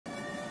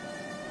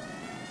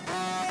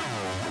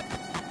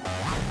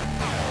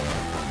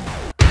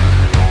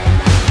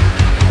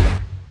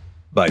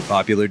By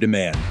popular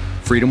demand,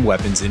 Freedom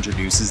Weapons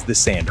introduces the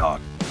Sandhawk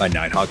by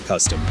Nighthawk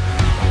Custom.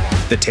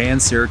 The tan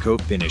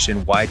Cerakote finish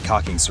and wide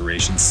cocking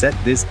serration set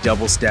this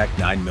double-stacked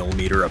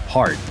 9mm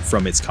apart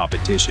from its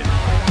competition.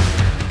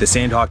 The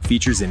Sandhawk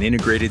features an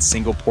integrated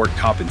single-port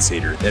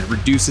compensator that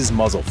reduces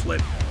muzzle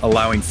flip,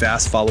 allowing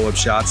fast follow-up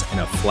shots and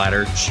a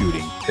flatter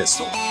shooting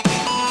pistol.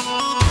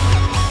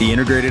 The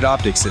integrated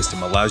optic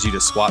system allows you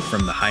to swap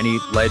from the Heinie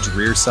ledge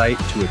rear sight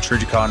to a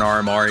Trijicon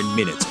RMR in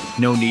minutes with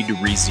no need to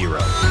re-zero.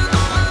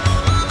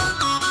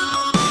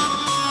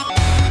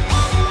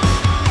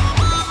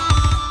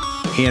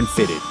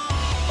 Hand-fitted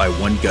by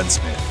one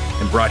gunsmith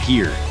and brought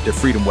here to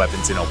Freedom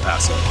Weapons in El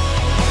Paso.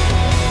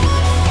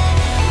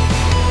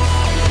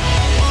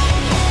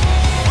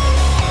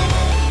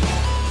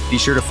 Be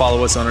sure to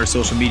follow us on our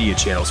social media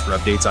channels for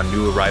updates on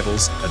new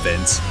arrivals,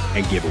 events,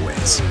 and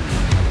giveaways.